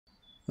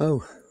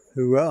Oh,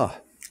 hurrah!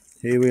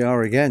 Here we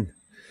are again.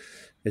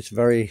 It's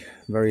very,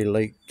 very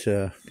late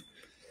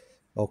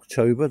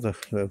October.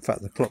 In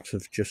fact, the clocks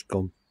have just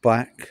gone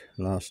back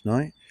last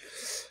night.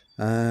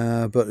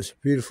 But it's a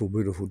beautiful,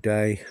 beautiful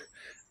day.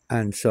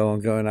 And so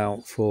I'm going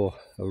out for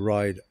a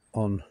ride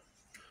on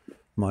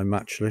my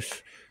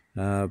Matchless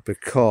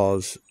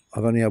because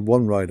I've only had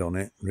one ride on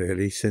it,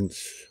 really,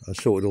 since I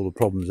sorted all the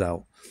problems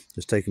out.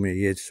 It's taken me a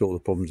year to sort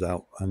the problems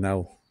out. And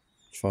now,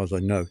 as far as I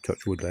know,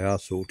 touch wood, they are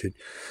sorted.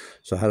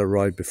 So I had a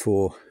ride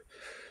before.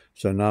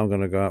 So now I'm going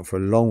to go out for a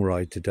long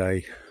ride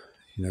today,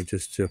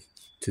 just to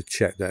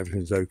check that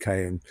everything's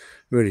okay and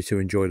really to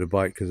enjoy the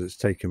bike, because it's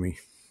taken me,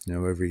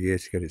 over a year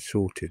to get it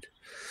sorted.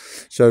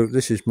 So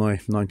this is my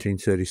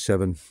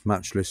 1937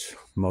 Matchless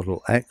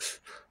Model X,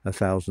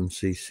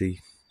 1000cc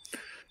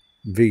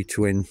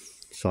V-twin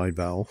side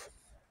valve.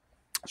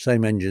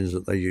 Same engines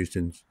that they used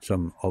in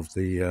some of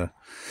the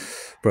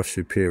Bruff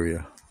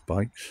Superior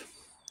bikes.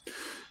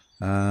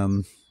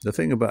 The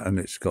thing about, and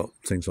it's got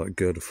things like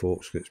girder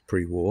forks, it's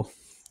pre-war.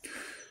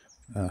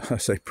 I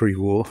say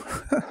pre-war.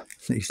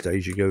 These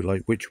days you go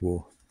like, which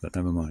war? But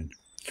never mind.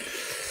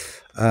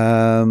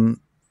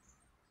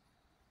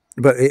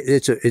 But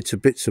it's a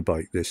Bitzer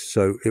bike, this.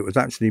 So it was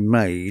actually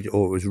made,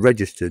 or it was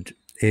registered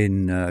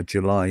in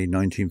July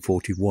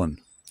 1941.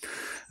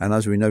 And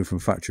as we know from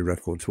factory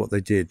records, what they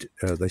did,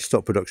 they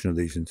stopped production of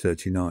these in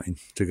 39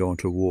 to go on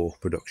to war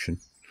production.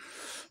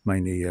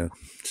 Mainly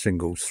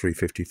singles,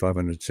 350,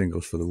 500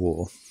 singles for the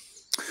war.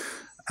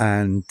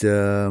 And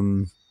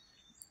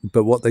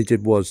but what they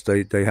did was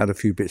they had a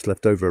few bits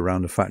left over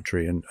around the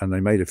factory, and they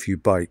made a few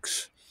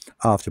bikes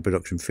after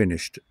production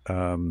finished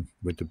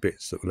with the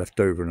bits that were left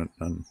over,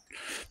 and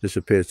this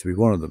appears to be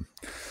one of them.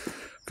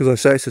 Because I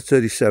say it's a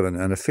 37,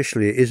 and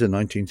officially it is a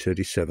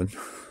 1937.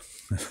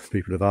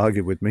 People have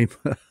argued with me,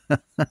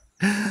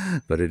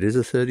 but it is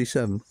a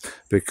 37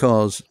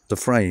 because the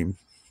frame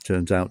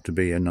turns out to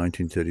be a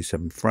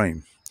 1937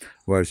 frame,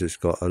 whereas it's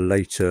got a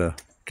later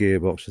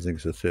gearbox. I think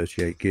it's a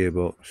 38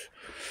 gearbox.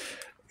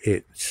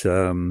 It's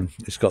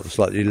got a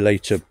slightly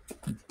later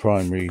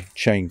primary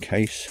chain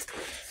case.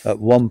 At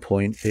one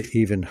point it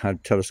even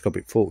had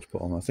telescopic forks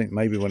put on. I think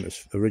maybe when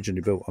it's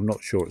originally built, I'm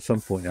not sure, at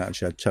some point it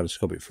actually had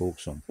telescopic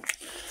forks on.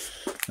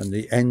 And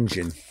the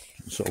engine,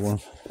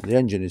 the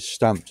engine is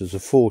stamped as a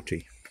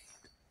 40,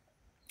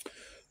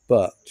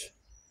 but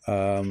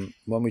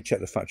when we check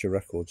the factory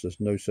records, there's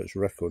no such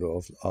record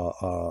of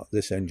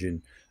this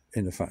engine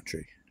in the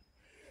factory.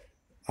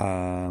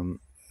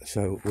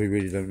 So we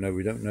really don't know.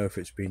 We don't know if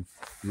it's been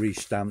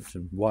re-stamped,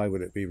 and why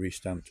would it be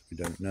re-stamped? We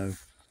don't know.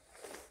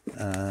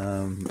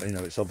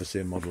 It's obviously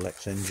a Model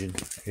X engine.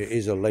 It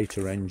is a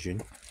later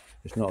engine.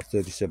 It's not a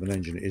 37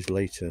 engine. It is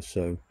later.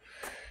 So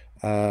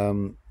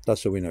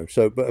that's all we know.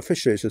 So, but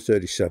officially it's a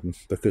 37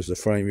 because the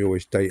frame, you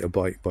always date a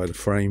bike by the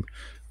frame,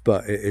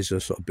 but it is a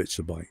sort of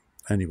Bitzer bike.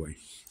 Anyway,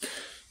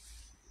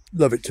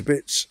 love it to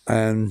bits.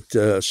 And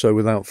so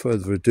without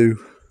further ado,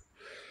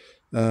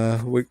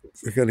 we're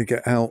going to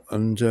get out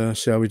and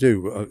see how we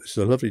do. It's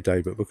a lovely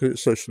day, but because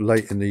it's such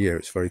late in the year,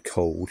 it's very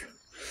cold.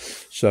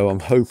 So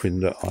I'm hoping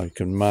that I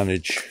can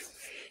manage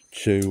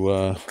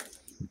to,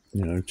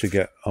 to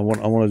get. I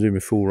want to do my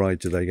full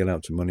ride today, get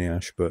out to Money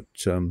Ash, but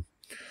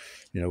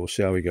we'll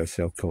see how we go.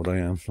 See how cold I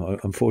am.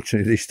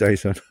 Unfortunately, these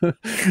days I'm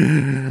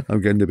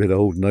getting a bit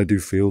old, and I do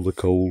feel the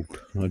cold.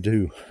 I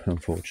do,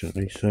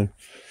 unfortunately. So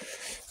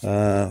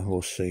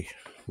we'll see.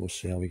 We'll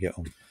see how we get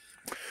on.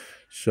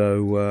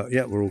 So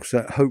yeah, we're all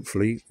set.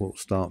 Hopefully we'll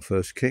start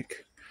first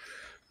kick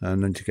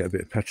and then to get a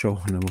bit of petrol,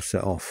 and then we'll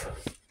set off.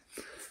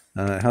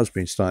 It has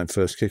been starting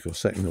first kick or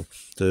second or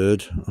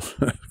third.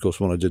 Of course,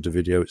 when I did the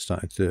video it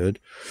started third,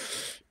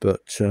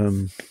 but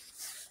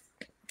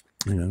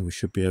we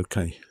should be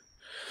okay.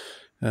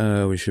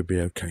 We should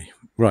be okay.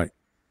 Right,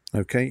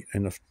 okay,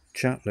 enough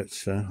chat.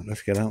 Let's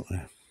get out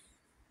there.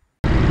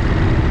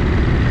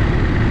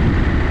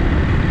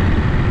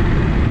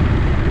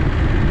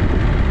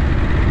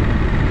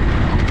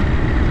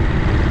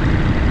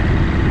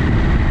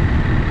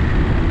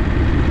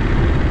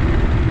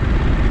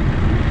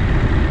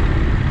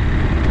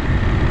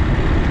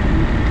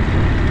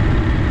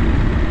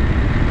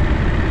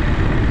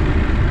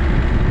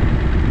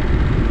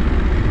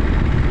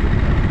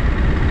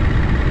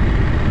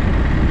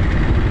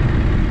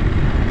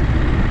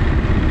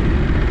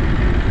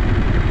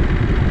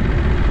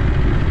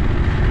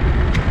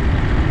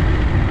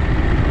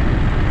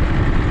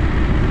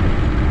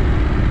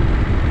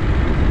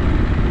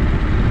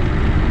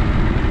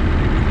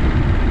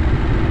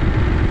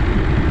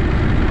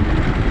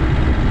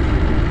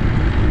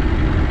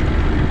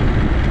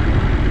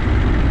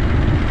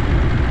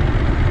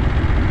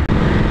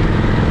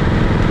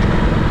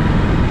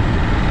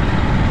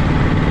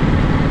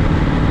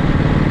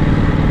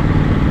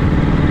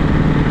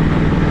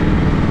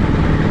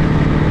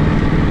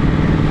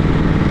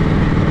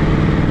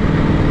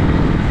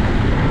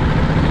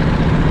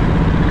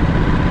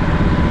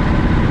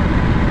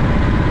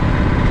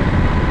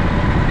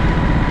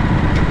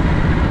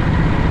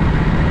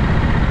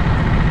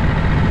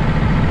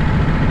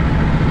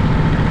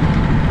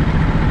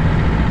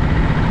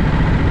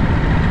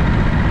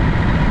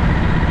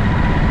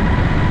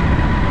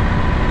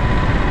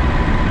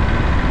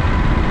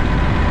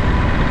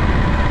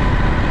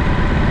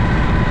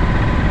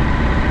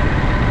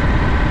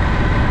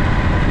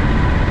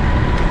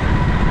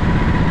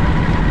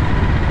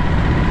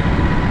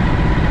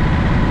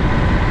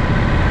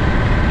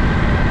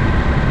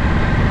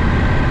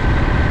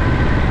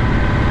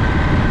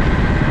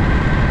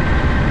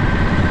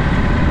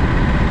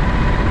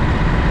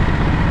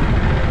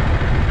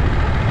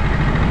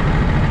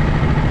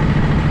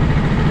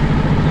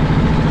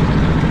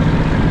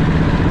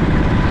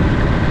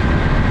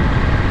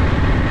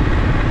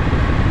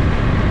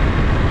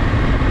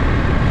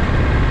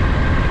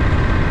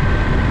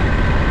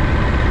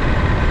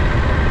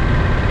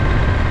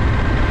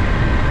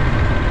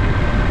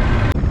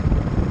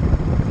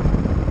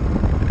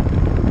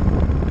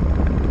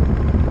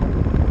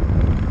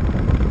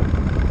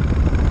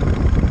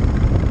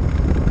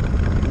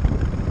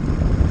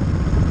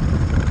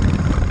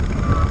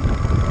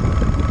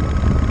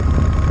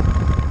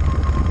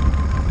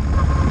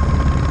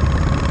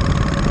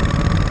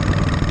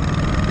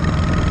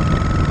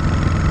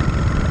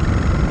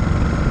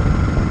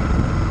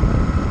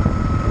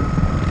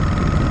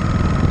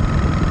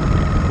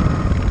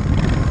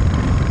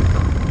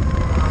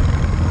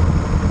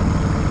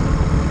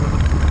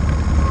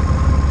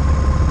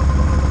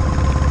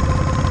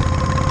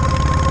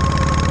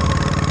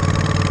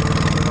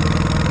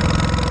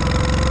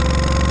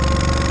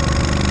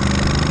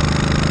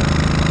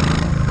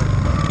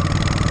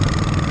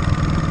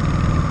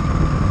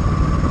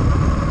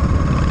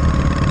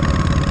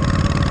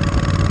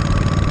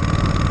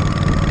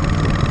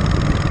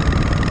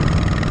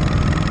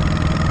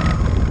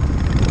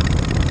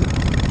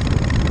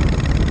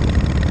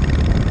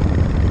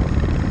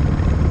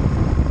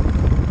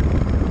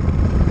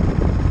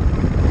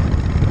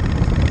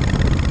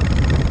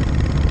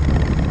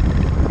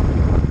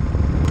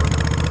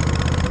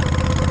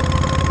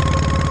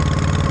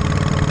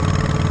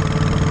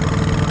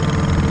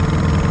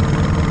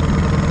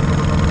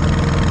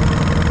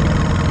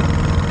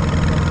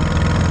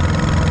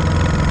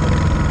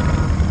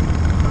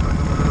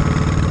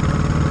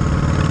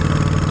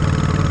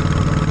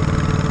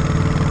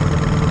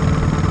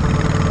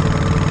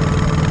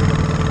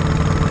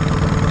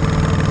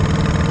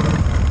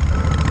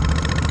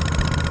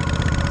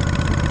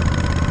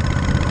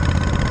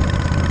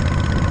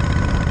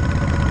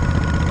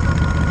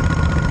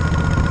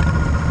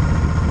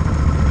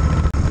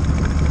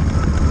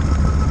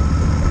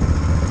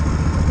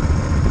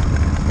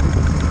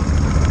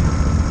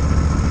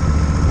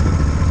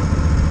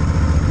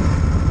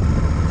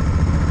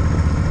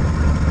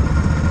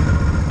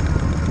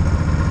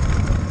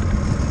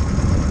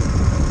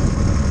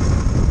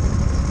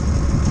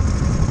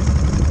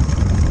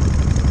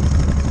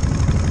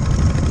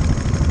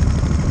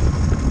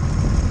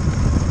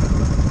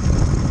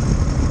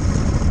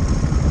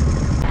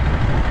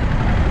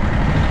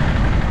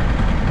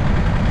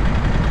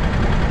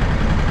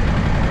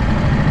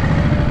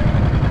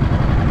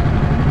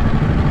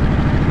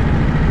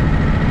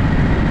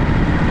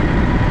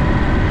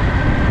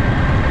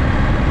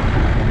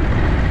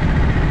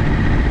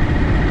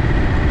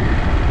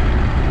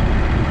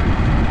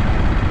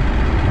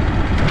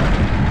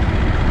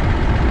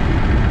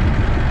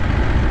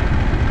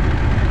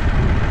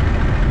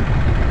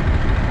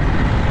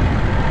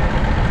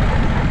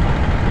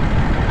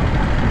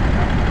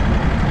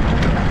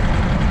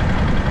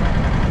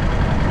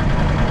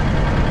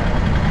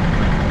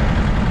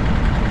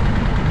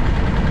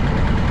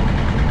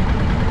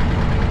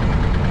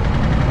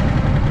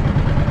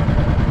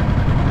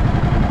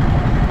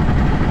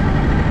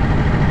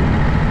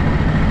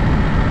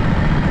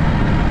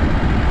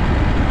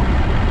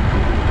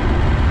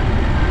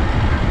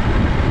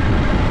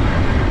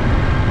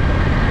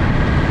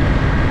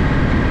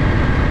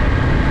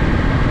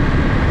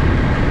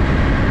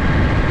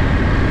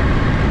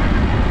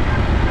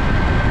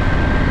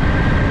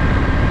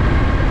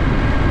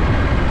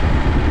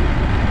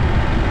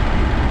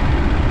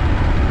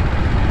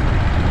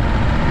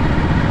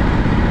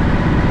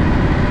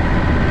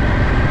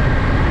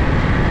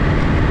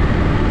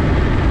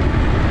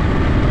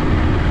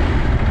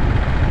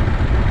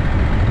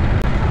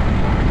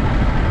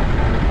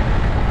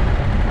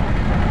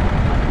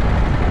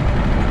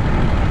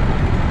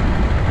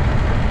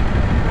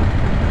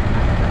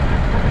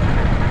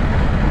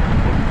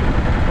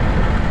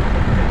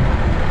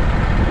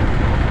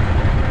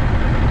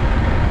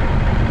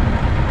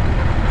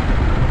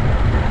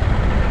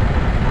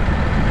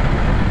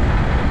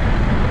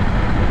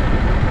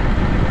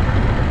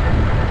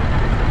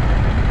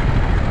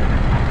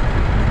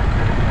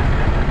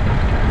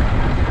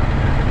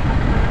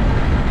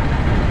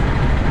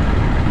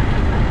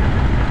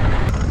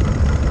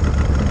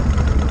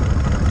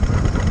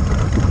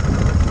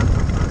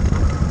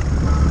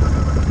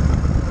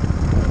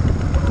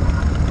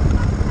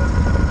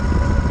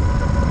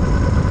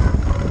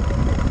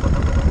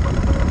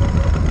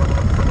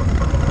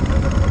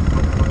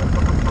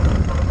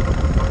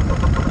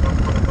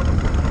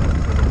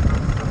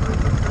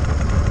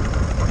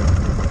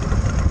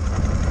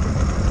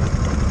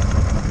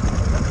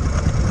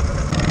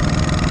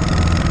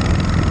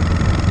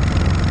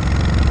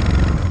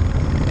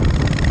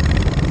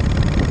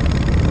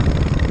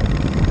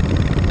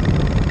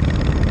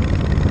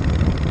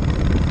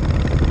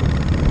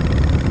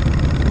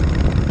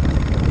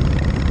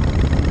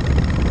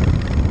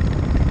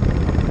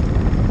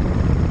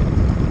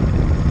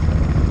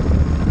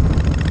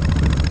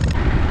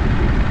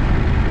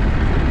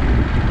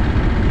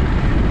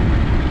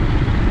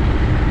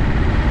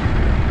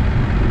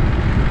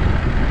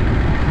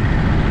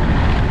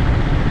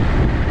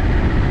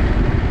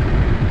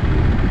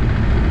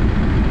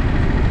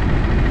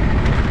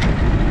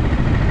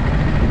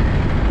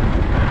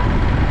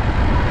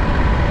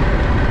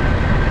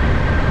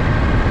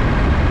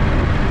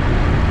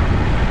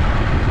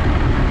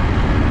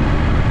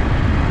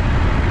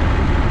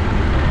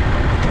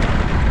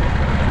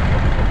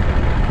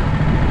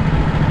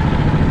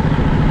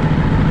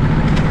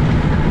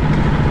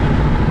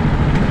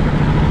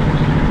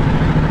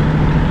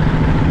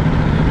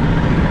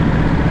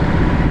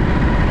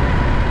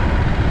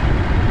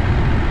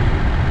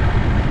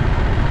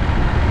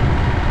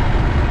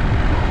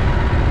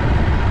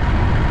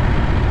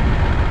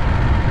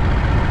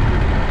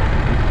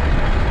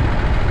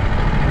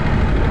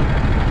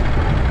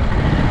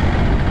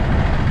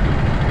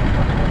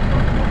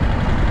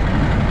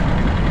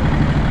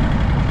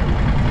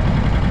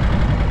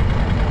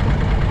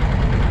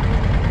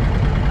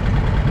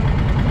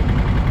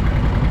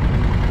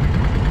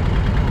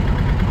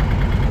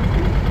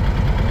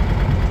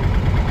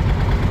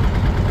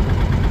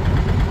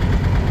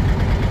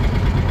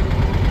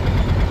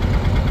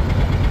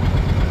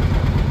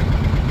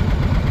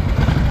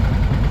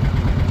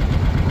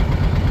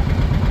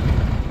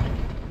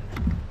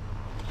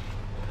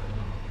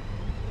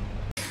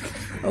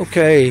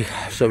 Okay,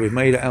 so we've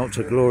made it out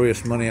to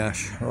glorious Money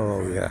Ash.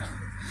 Oh yeah,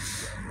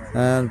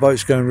 and the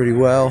bike's going really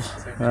well.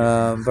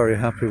 I'm very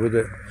happy with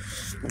it.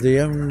 The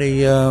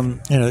only,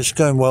 it's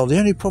going well. The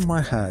only problem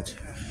I had,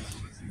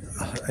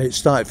 it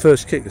started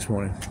first kick this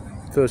morning.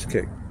 First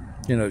kick.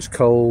 It's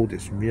cold,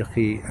 it's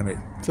yucky, and it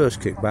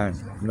first kick, bang,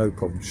 no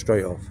problem,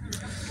 straight off.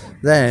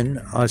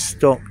 Then I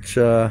stopped,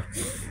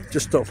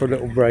 just stopped for a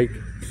little break.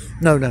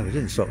 No, it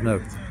didn't stop. No,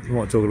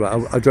 what I'm talking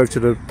about. I drove to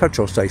the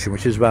petrol station,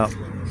 which is about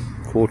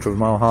quarter of a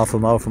mile, half a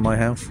mile from my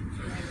house.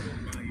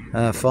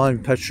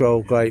 Fine,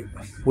 petrol, great.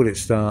 Would it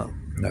start?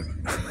 No.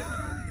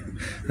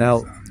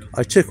 Now,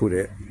 I tickled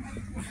it,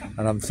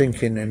 and I'm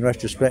thinking in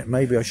retrospect,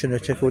 maybe I shouldn't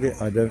have tickled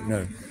it, I don't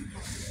know.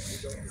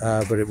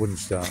 But it wouldn't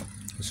start.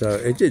 So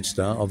it did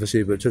start,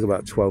 obviously, but it took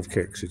about 12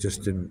 kicks. It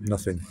just didn't,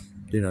 nothing,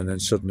 and then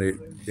suddenly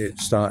it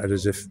started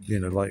as if,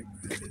 like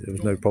there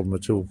was no problem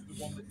at all.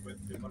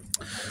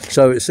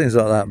 So it's things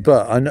like that,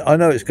 but I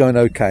know it's going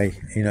okay,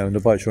 and the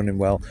bike's running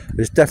well.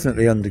 It's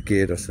definitely under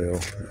geared, I feel.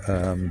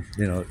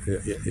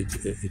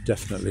 It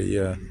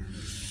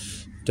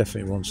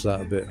definitely wants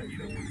that a bit.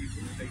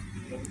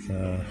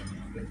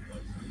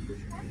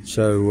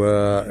 So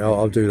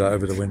I'll do that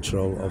over the winter.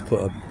 I'll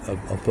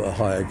put a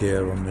higher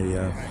gear on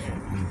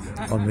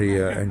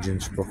the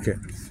engine sprocket.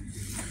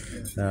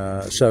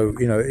 So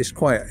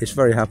it's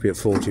very happy at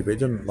 40, but it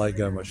doesn't like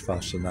go much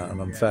faster than that,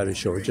 and I'm fairly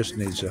sure it just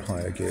needs a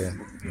higher gear.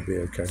 It'll be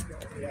okay.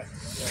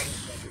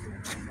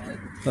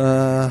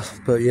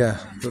 But yeah,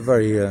 but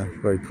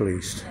very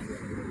pleased.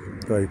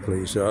 Very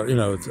pleased. We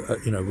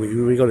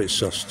got it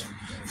sussed.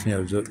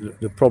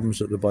 The problems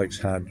that the bike's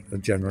had are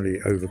generally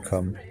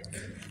overcome.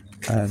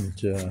 And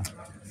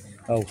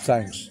oh,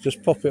 thanks.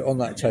 Just pop it on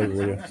that table,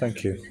 will you?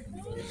 Thank you.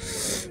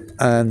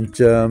 And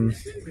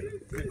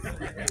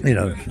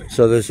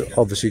so there's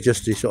obviously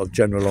just the sort of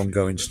general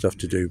ongoing stuff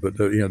to do, but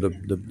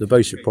the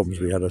basic problems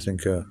we had, I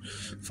think, are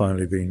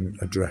finally being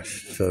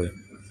addressed. So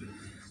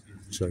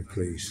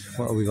pleased.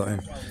 What have we got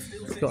in?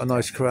 We've got a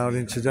nice crowd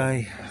in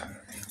today.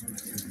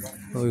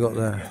 What have we got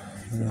there?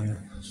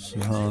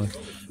 I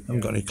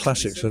haven't got any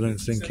classics, I don't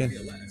think.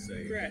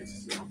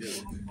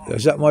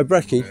 Is that my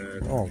brekkie?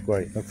 Oh,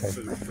 great. Okay.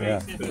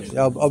 Yeah.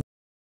 I'll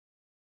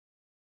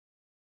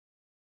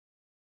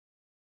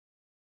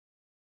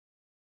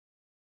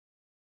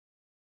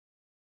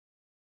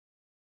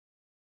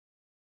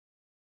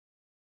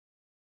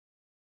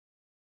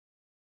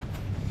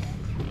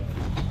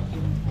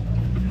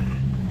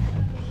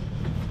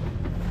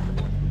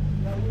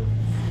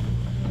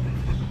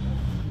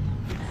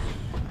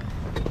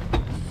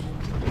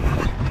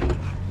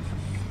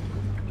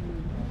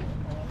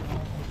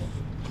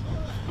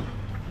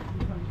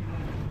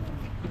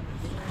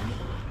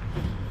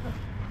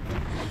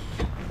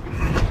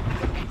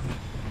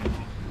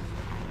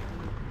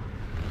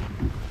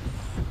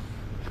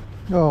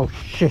Oh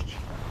shit. I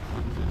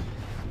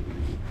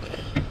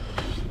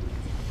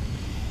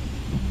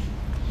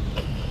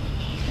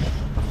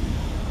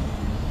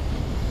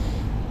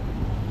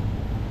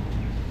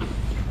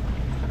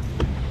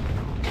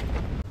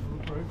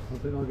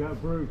think I'll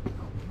get broke.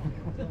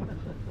 I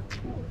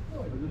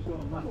just got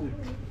a massive.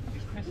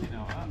 It's pissing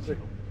out. The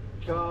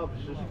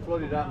carb's just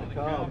flooded out the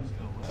carb.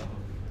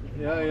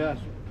 Yeah,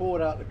 it's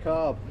poured out the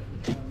carb.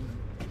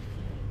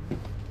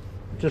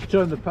 Just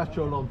turn the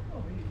petrol on.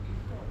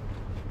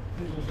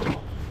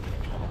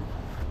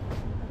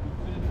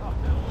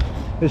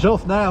 It's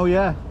off now,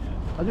 yeah.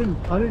 I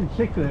didn't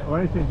tickle it or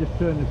anything, just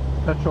turn the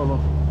petrol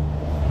on.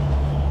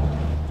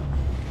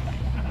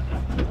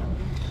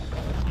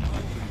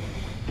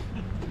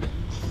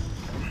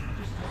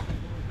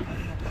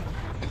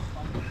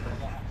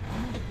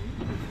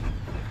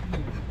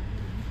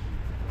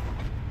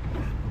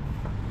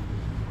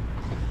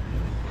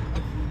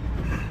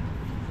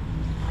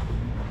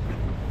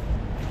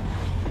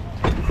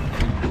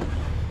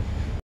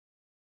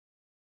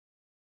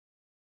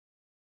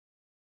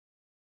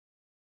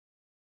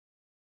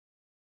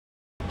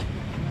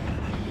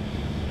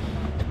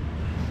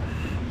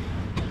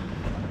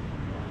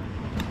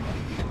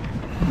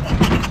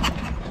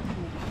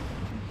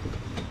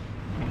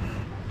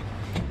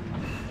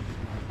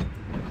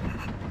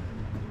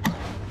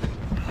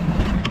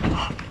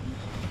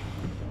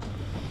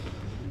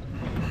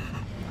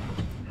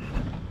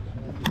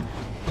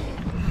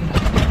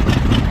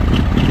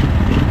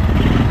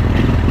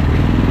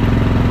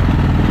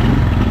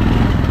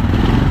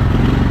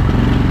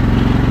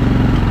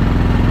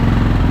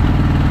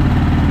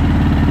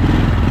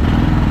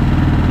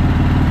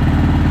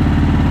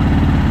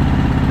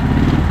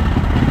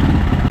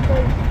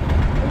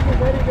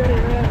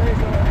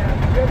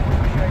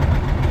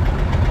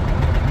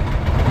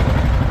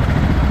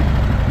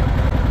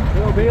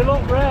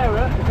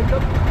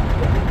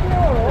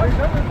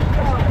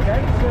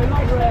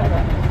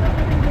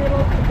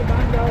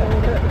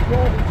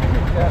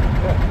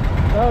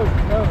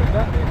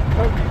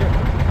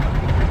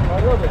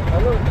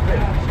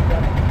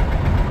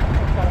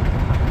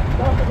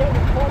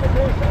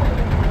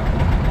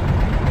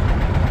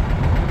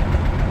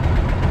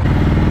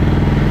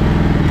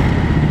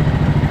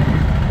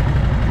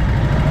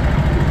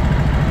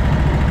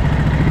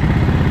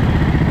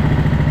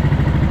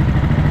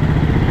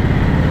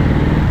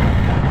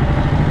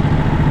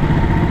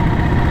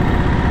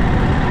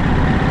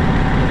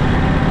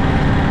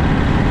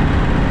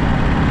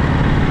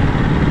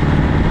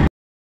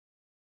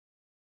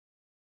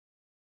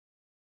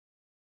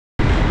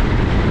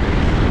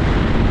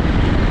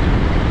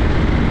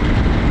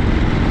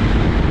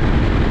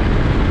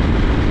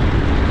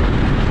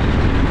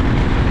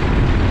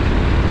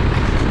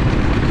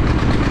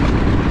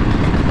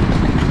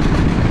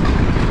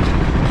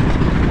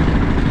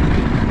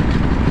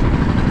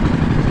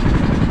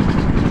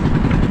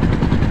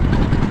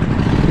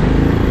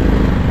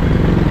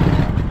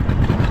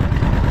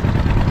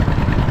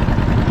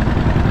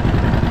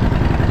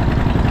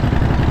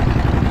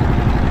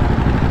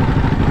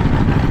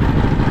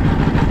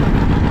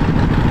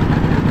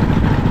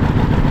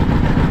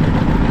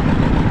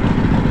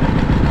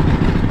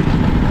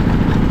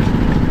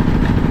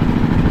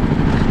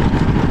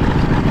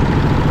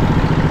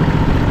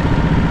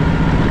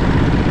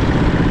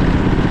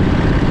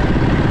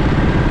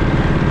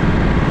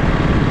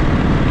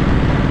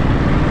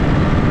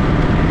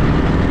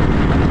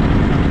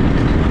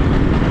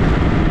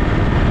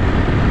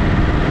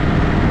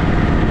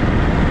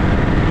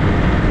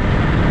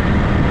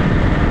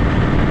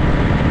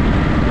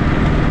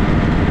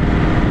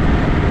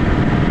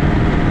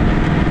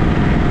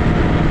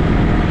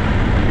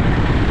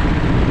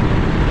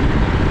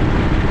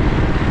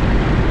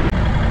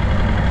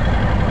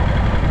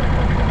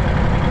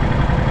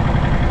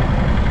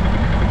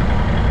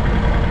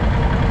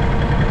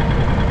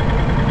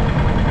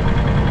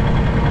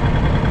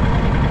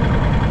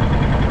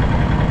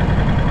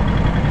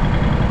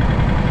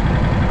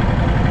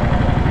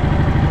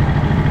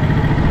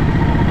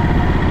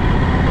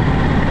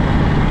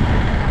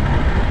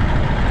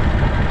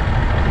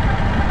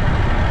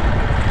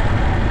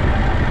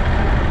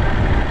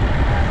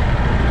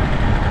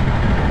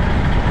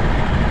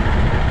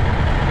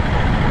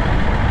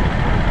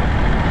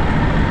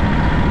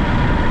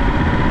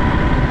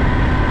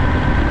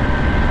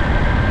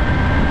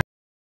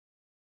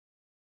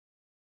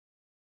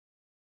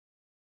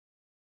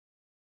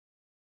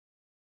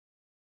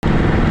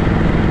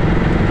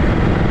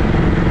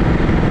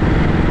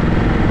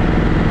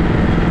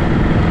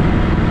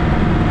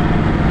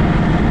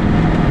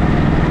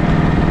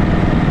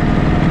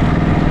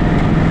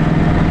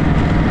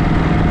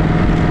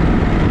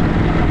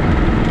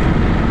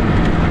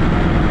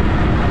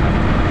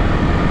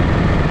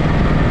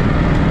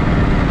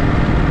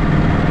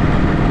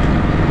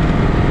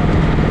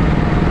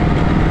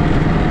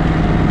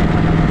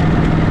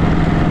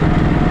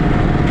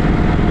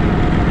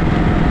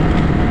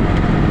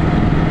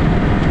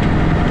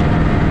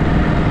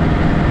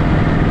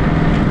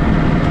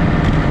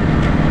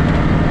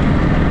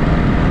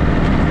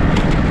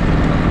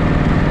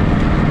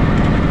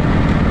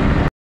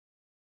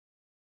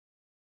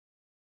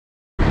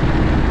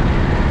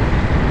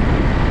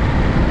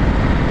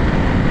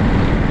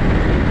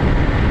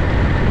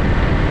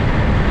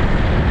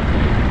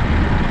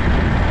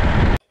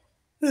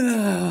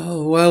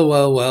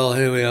 Well,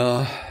 here we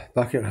are,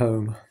 back at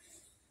home.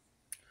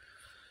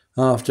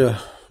 After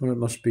what it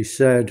must be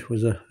said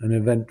was an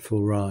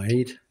eventful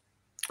ride.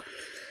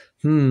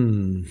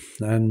 And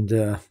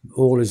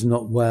all is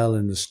not well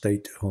in the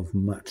state of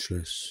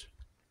Matchless.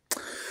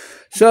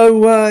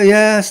 So,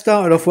 yeah,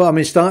 started off well. I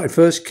mean, started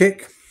first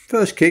kick.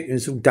 First kick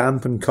is all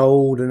damp and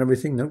cold and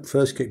everything. No,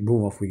 first kick,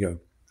 boom, off we go.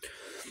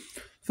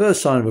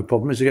 First sign of a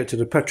problem is to get to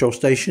the petrol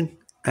station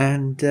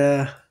and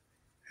it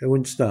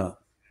wouldn't start.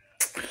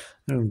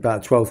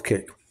 About 12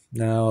 kick.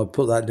 Now, I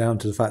put that down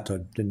to the fact I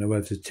didn't know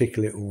whether to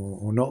tickle it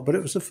or not, but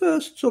it was the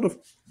first sort of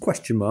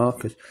question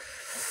mark.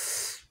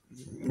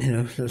 You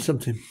know, there was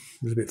something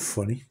was a bit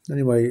funny.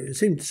 Anyway, it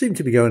seemed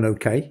to be going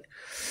okay.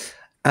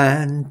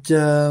 And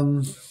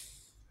I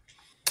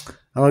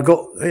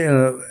got,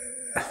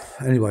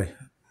 anyway,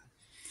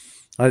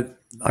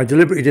 I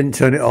deliberately didn't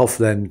turn it off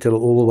then till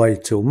all the way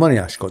till Money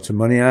Ash. Got to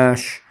Money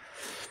Ash,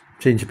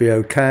 seemed to be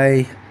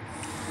okay.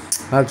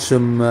 Had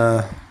some,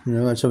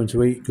 had something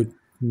to eat, good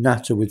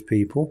natter with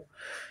people.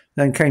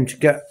 Then came to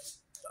get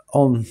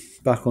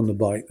back on the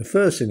bike. The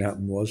first thing that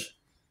happened was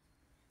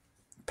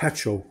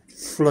petrol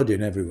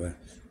flooding everywhere,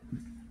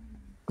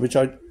 which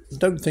I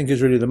don't think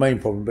is really the main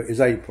problem, but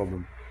is a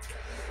problem.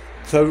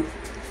 So,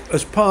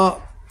 as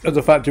part of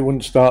the fact it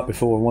wouldn't start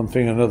before one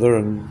thing and another,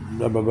 and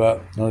blah, blah, blah,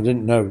 and I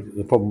didn't know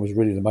the problem was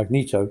really the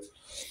magneto,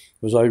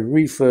 was I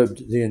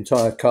refurbed the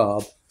entire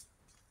carb.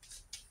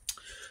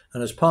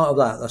 And as part of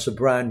that, that's a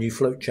brand new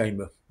float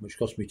chamber, which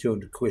cost me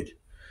 200 quid,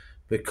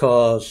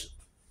 because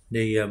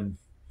I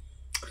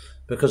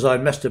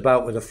messed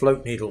about with a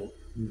float needle,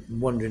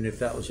 wondering if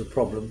that was a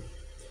problem.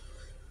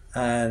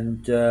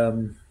 And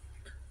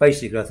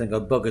basically, I think I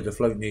buggered the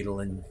float needle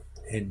in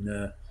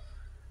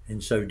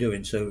so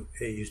doing. So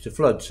it used to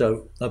flood.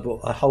 So I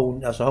bought a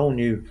whole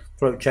new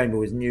float chamber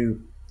with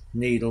new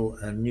needle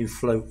and new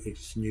float,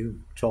 its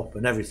new top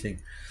and everything.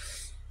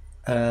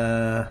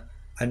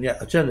 And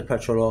yet I turned the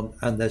petrol on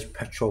and there's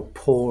petrol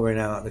pouring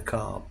out of the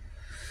carb.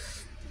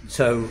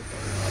 So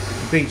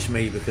it beats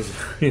me because,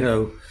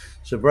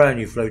 it's a brand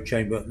new float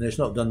chamber and it's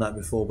not done that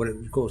before, but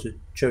of course it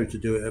chose to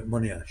do it at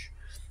Money Ash.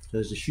 So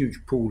there's a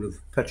huge pool of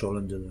petrol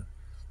under the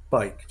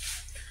bike.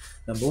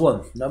 Number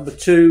one. Number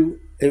two,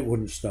 it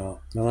wouldn't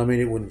start. No, I mean,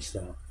 it wouldn't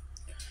start.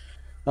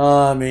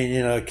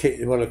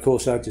 Well, of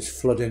course, I had this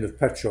flooding of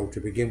petrol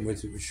to begin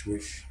with,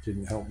 which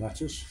didn't help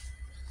matters.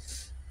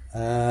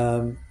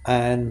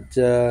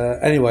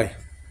 Anyway,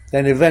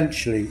 then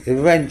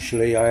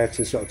eventually I had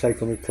to sort of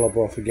take on the clobber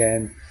off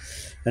again,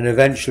 and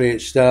eventually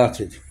it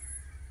started.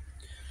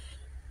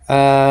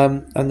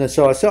 And then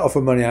so I set off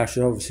for Money Ash,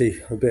 and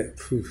obviously a bit,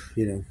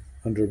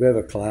 under a bit of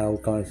a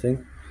cloud kind of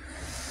thing.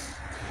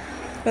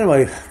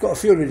 Anyway, got a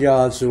few hundred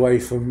yards away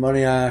from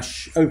Money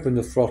Ash, opened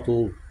the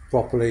throttle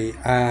properly,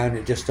 and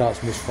it just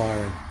starts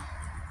misfiring.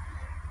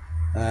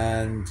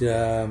 And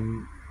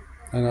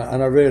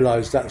I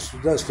realised that's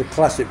the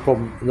classic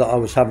problem that I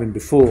was having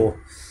before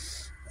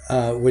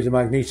with the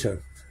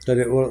magneto. That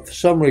it will, for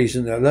some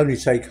reason, it'll only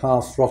take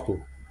half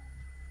throttle.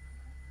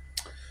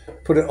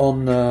 Put it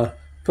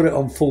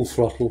on full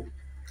throttle,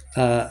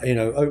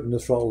 open the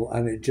throttle,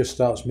 and it just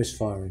starts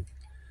misfiring.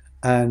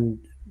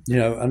 And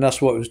and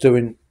that's what it was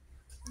doing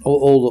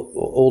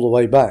all the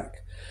way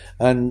back.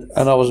 And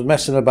I was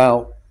messing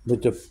about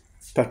with the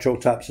petrol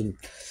taps and.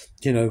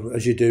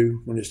 As you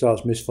do when it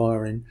starts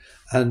misfiring.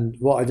 And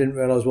what I didn't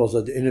realise was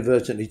I'd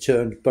inadvertently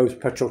turned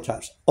both petrol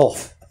taps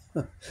off.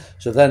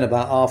 So then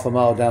about half a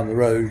mile down the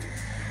road,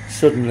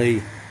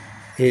 suddenly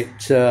it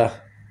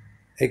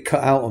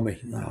cut out on me.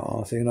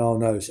 Oh, I think, oh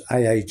no, it's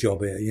AA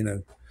job here,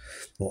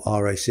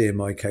 or RAC in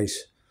my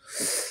case.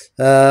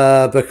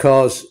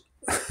 Because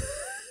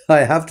I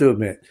have to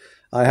admit,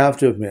 I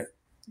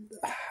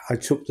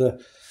took the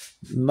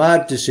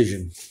mad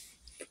decision.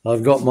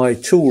 I've got my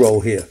tool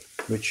roll here,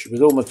 which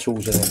with all my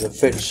tools in it, that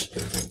fits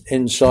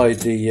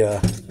inside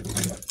the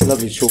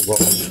lovely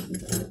toolbox.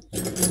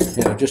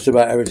 Just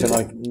about everything.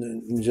 I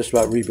can just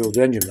about rebuild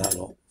the engine that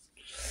lot.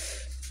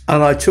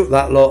 And I took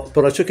that lot,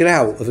 but I took it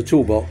out of the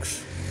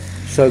toolbox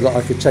so that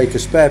I could take a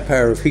spare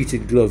pair of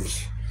heated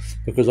gloves,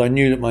 because I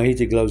knew that my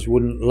heated gloves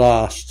wouldn't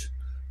last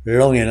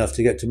long enough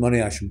to get to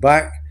Money Ash and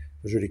back.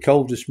 It was really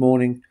cold this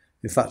morning.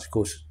 In fact, of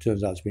course, it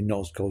turns out to be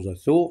not as cold as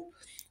I thought.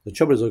 The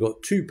trouble is I've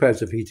got two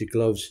pairs of heated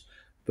gloves,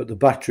 but the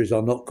batteries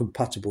are not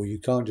compatible. You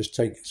can't just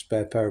take a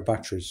spare pair of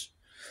batteries.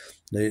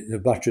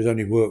 The batteries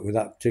only work with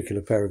that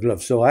particular pair of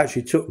gloves. So I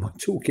actually took my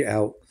toolkit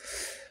out.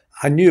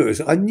 I knew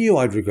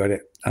I'd regret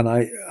it, and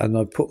I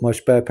put my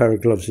spare pair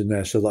of gloves in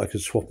there so that I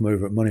could swap them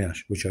over at Money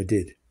Ash, which I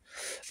did.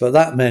 But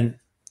that meant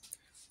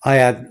I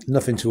had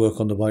nothing to work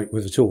on the bike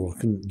with at all.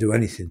 I couldn't do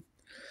anything.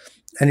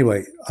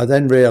 Anyway, I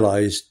then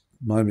realised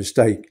my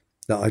mistake,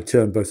 that I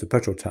turned both the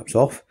petrol taps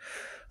off,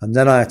 and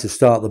then I had to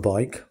start the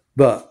bike.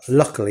 But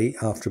luckily,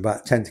 after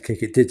about 10th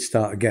kick, it did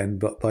start again.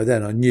 But by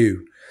then I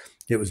knew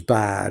it was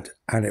bad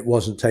and it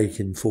wasn't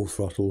taking full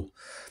throttle.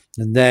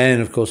 And then,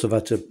 of course, I've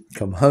had to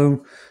come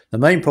home. The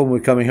main problem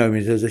with coming home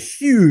is there's a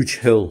huge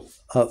hill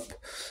up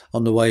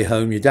on the way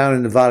home. You're down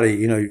in the valley,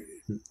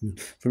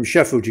 From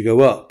Sheffield, you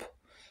go up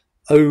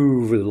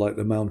over like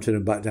the mountain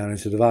and back down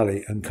into the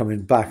valley, and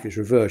coming back it's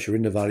reverse. You're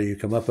in the valley, you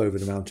come up over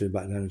the mountain and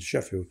back down into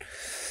Sheffield.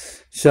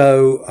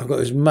 So I've got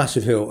this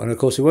massive hill, and of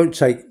course it won't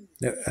take,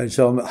 and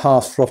so I'm at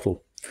half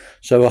throttle.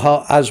 So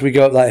as we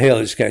go up that hill,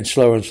 it's getting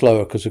slower and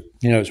slower because,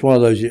 it's one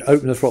of those, you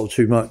open the throttle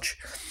too much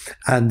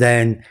and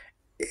then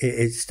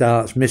it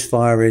starts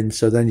misfiring.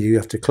 So then you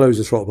have to close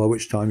the throttle, by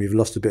which time you've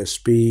lost a bit of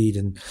speed.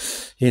 And,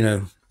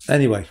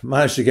 anyway,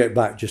 managed to get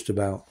back just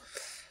about.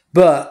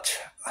 But,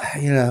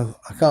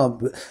 I can't.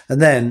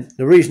 And then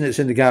the reason it's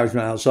in the garage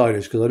not outside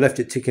is because I left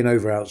it ticking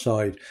over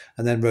outside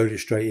and then rode it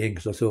straight in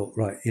because I thought,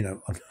 right, I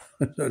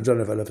don't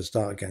know if I'll ever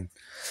start again.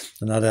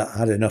 And I'd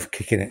had enough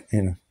kicking it,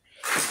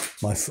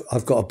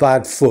 I've got a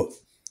bad foot.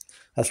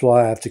 That's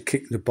why I have to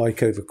kick the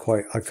bike over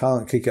I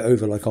can't kick it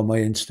over like on my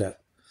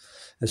instep.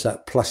 It's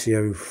that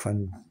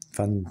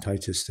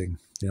plasiophantitis thing.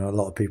 A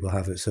lot of people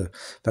have it. It's a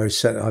very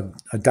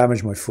I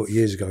damaged my foot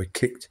years ago. I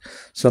kicked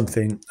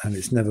something and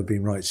it's never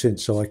been right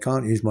since. So I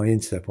can't use my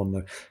instep on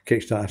the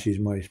kickstart. I have to use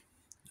my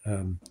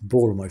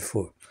ball of my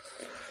foot.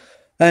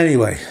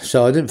 Anyway,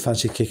 so I didn't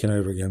fancy kicking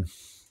over again.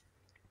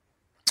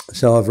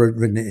 So I've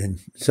ridden it in.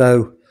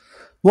 So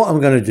what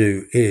I'm going to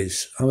do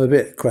is, I'm a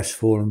bit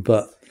crestfallen,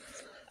 but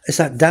it's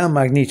that damn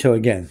magneto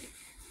again.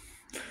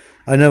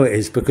 I know it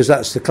is, because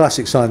that's the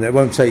classic sign that it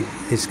won't take,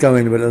 it's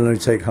going, but it'll only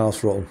take half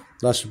throttle.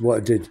 That's what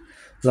it did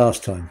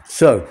last time.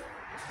 So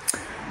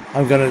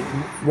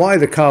why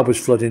the car was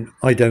flooding,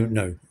 I don't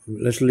know.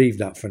 Let's leave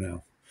that for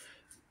now.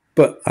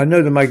 But I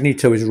know the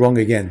magneto is wrong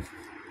again.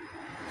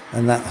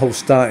 And that whole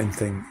starting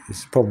thing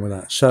is the problem with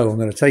that. So I'm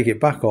going to take it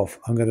back off.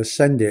 I'm going to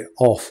send it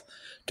off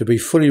to be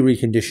fully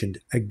reconditioned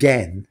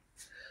again,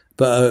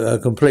 but a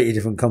completely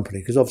different company.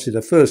 Because obviously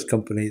the first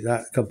company,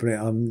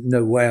 I'm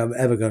no way I'm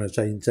ever going to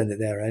send it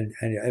there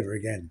ever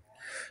again.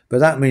 But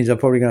that means I'm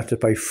probably going to have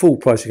to pay full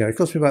price again. It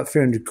cost me about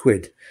 300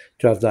 quid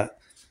to have that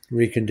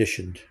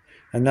reconditioned.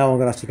 And now I'm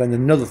going to have to spend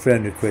another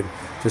 300 quid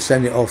to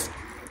send it off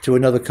to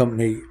another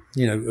company,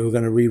 who are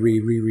going to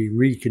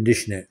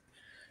recondition it.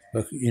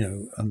 But,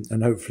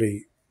 and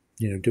hopefully,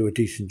 do a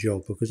decent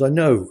job, because I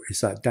know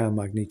it's that damn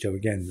magneto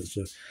again that's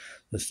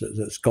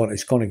gone.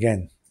 It's gone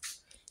again,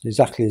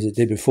 exactly as it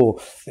did before.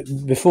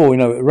 Before,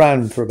 it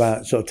ran for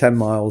about sort of 10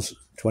 miles,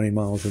 20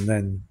 miles, and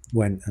then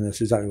went. And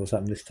that's exactly what's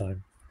happened this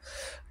time.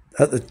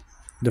 At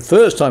the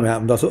first time it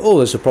happened, I thought, oh,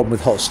 there's a problem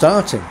with hot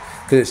starting,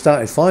 because it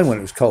started fine when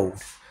it was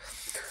cold.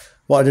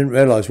 What I didn't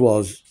realise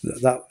was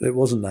that it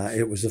wasn't that.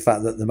 It was the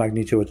fact that the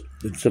magneto had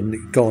suddenly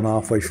gone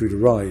halfway through the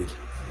ride.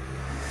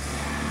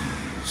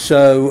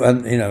 So,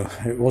 and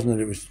it wasn't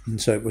that it was,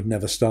 and so it would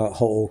never start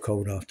hot or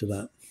cold after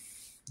that.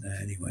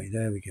 Anyway,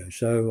 there we go.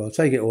 So I'll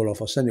take it all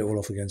off. I'll send it all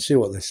off again, see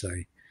what they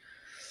say.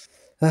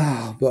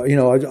 But,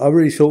 I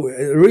really thought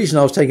the reason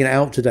I was taking it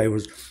out today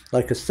was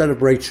like a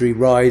celebratory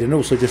ride, and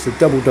also just a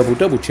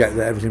double check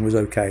that everything was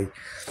okay.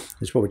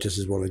 It's probably just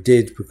as well I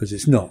did, because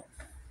it's not.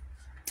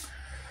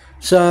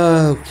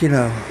 So,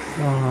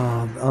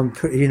 I'm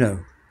pretty,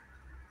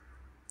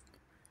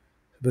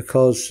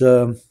 because,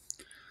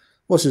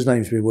 what's his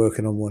name's been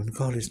working on one.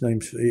 God, he's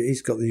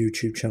got the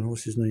YouTube channel.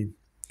 What's his name?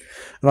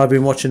 And I've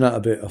been watching that a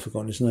bit. I've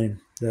forgotten his name.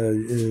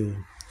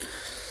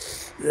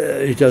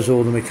 He does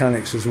all the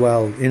mechanics as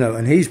well,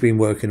 and he's been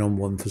working on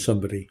one for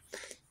somebody.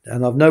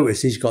 And I've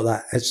noticed he's got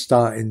that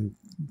starting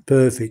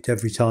perfect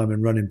every time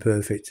and running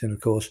perfect. And of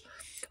course,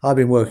 I've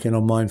been working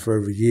on mine for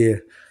over a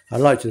year. I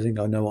like to think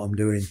I know what I'm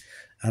doing,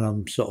 and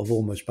I'm sort of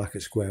almost back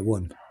at square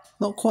one.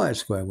 Not quite at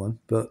square one,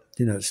 but,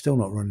 it's still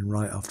not running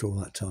right after all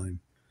that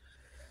time.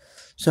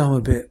 So I'm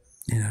a bit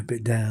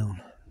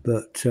down.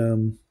 But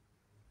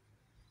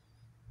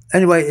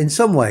anyway, in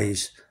some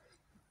ways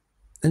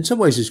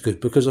it's good,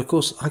 because of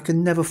course I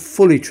can never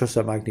fully trust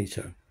that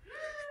magneto.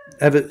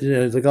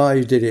 The guy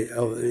who did it,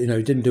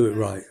 didn't do it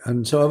right,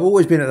 and so I've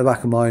always been at the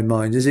back of my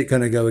mind: is it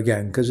going to go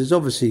again? Because it's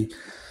obviously, I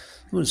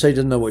wouldn't say he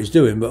doesn't know what he's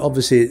doing, but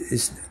obviously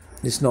it's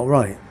not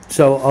right.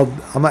 So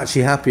I'm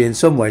actually happy in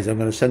some ways. I'm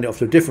going to send it off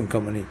to a different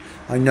company.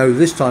 I know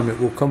this time it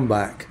will come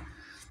back.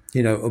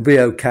 It'll be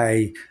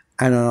okay,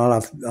 and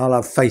I'll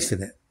have faith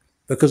in it,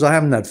 because I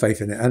haven't had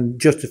faith in it,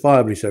 and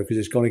justifiably so, because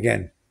it's gone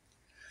again.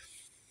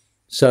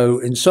 So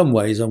in some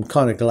ways, I'm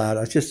kind of glad.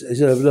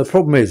 The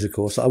problem is, of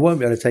course, I won't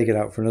be able to take it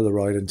out for another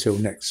ride until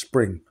next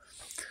spring,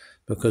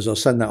 because I'll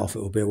send that off.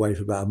 It will be away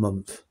for about a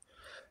month.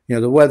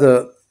 The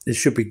weather, it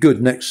should be good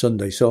next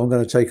Sunday. So I'm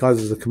going to take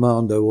either the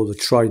Commando or the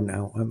Trident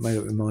out. I haven't made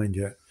up my mind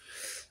yet.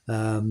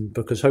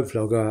 Because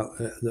hopefully I'll go out.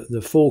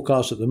 The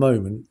forecast at the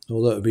moment,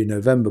 although it'll be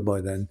November by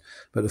then,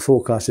 but the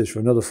forecast is for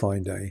another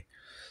fine day,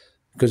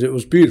 because it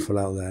was beautiful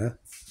out there.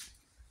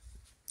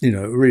 It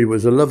really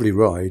was a lovely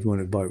ride when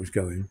the bike was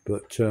going.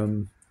 But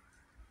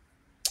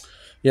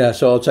yeah,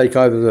 so I'll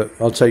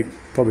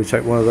probably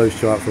take one of those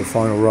two out for a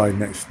final ride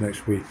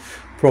next week.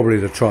 Probably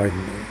the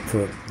Trident,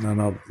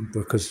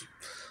 because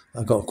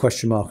I've got a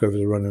question mark over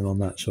the running on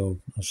that.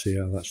 So I'll see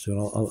how that's doing.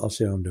 I'll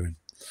see how I'm doing.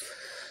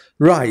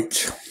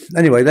 Right.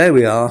 Anyway, there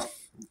we are.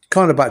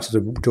 Kind of back to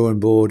the drawing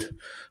board.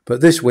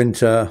 But this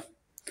winter,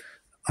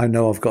 I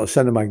know I've got to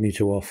send the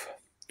magneto off.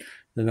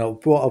 Then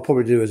what I'll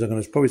probably do is I'm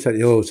going to probably take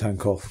the oil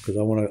tank off, because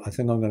I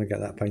think I'm going to get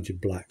that painted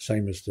black,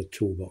 same as the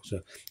toolbox.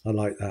 I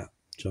like that,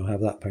 so I'll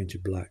have that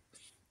painted black.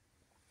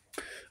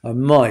 I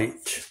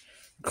might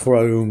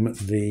chrome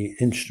the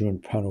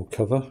instrument panel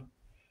cover.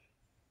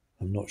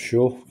 I'm not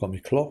sure. Got my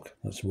clock.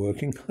 That's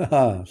working.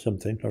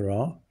 Something.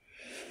 Hurrah.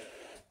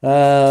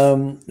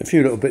 A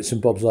few little bits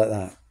and bobs like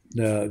that.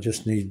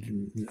 Just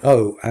need.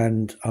 Oh,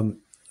 and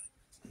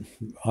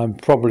I'm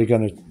probably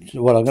going to.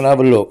 Well, I'm going to have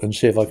a look and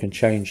see if I can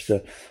change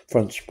the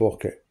front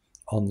sprocket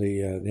on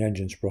the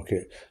engine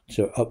sprocket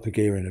to up the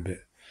gearing a bit,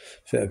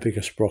 fit a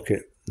bigger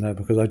sprocket. No,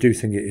 because I do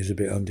think it is a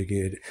bit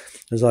undergeared.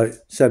 As I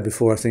said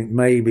before, I think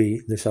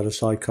maybe this had a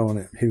sidecar on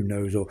it. Who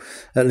knows? Or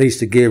at least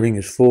the gearing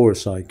is for a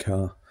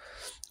sidecar,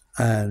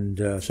 and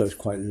so it's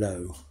quite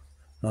low.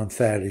 I'm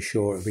fairly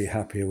sure it'll be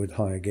happier with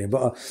higher gear.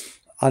 But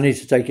I need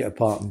to take it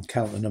apart and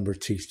count the number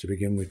of teeth to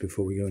begin with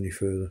before we go any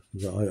further.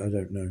 I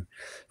don't know.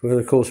 But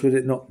of course, with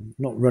it not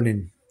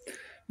running,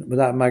 with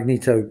that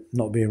magneto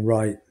not being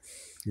right,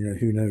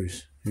 who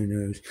knows? Who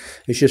knows?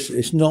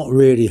 It's not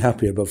really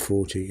happy above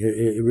 40.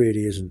 It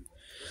really isn't.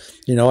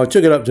 I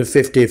took it up to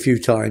 50 a few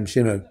times,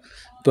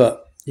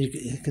 but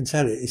you can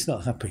tell it's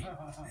not happy.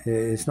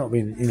 It's not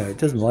been, it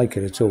doesn't like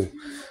it at all.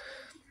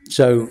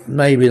 So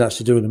maybe that's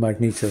to do with the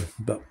magneto,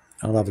 but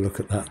I'll have a look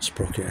at that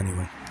sprocket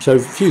anyway. So a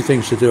few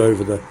things to do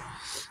over the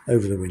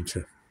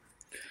winter.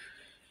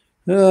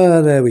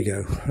 There we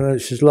go.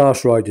 It's his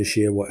last ride this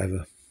year,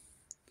 whatever.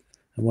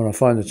 And when I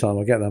find the time,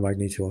 I'll get that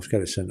magneto off,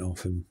 get it sent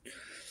off, and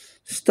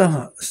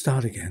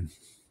start again.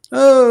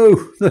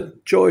 Oh, the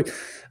joy.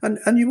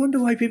 And you wonder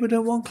why people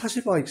don't want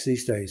classic bikes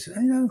these days.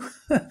 You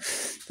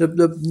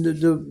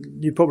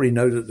probably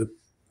know that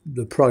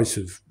the price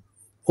of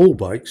all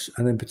bikes,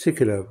 and in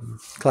particular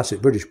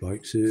classic British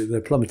bikes,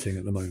 they're plummeting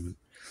at the moment.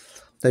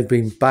 They've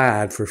been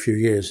bad for a few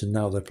years, and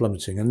now they're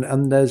plummeting.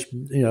 And there's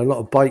a lot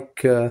of bike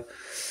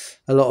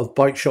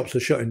shops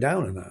are shutting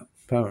down in that,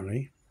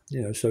 apparently.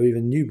 So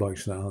even new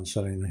bikes now aren't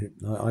selling.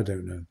 I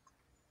don't know.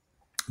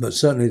 But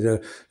certainly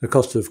the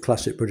cost of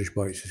classic British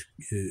bikes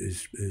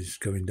is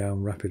going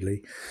down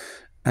rapidly.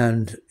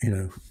 And,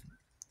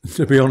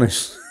 to be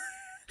honest,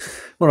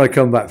 when I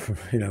come back from,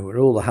 with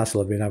all the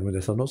hassle I've been having with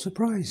this, I'm not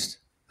surprised.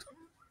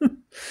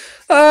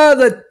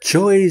 The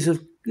joys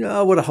of,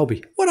 what a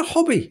hobby. What a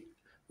hobby.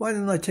 Why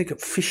didn't I take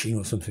up fishing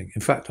or something?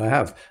 In fact, I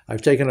have.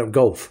 I've taken up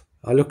golf.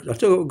 I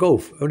took up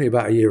golf only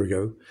about a year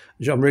ago,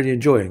 which I'm really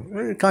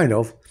enjoying. Kind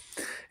of.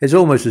 It's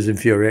almost as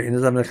infuriating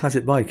as having a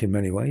classic bike in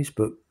many ways,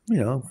 but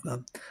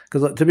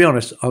because to be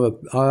honest, I'm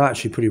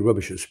actually pretty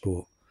rubbish at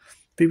sport.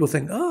 People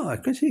think, I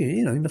can see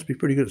you must be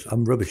pretty good.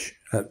 I'm rubbish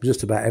at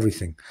just about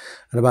everything.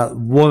 And about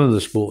one of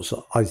the sports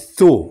that I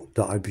thought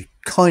that I'd be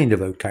kind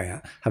of okay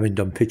at, having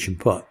done pitch and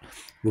putt,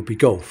 would be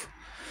golf.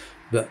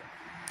 But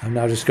I'm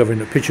now discovering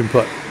that pitch and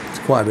putt is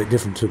quite a bit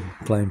different to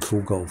playing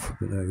full golf.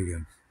 But there we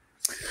go.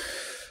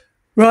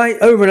 Right,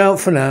 over and out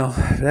for now.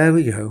 There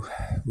we go.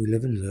 We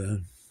live and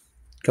learn.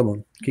 Come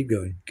on, keep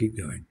going, keep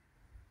going.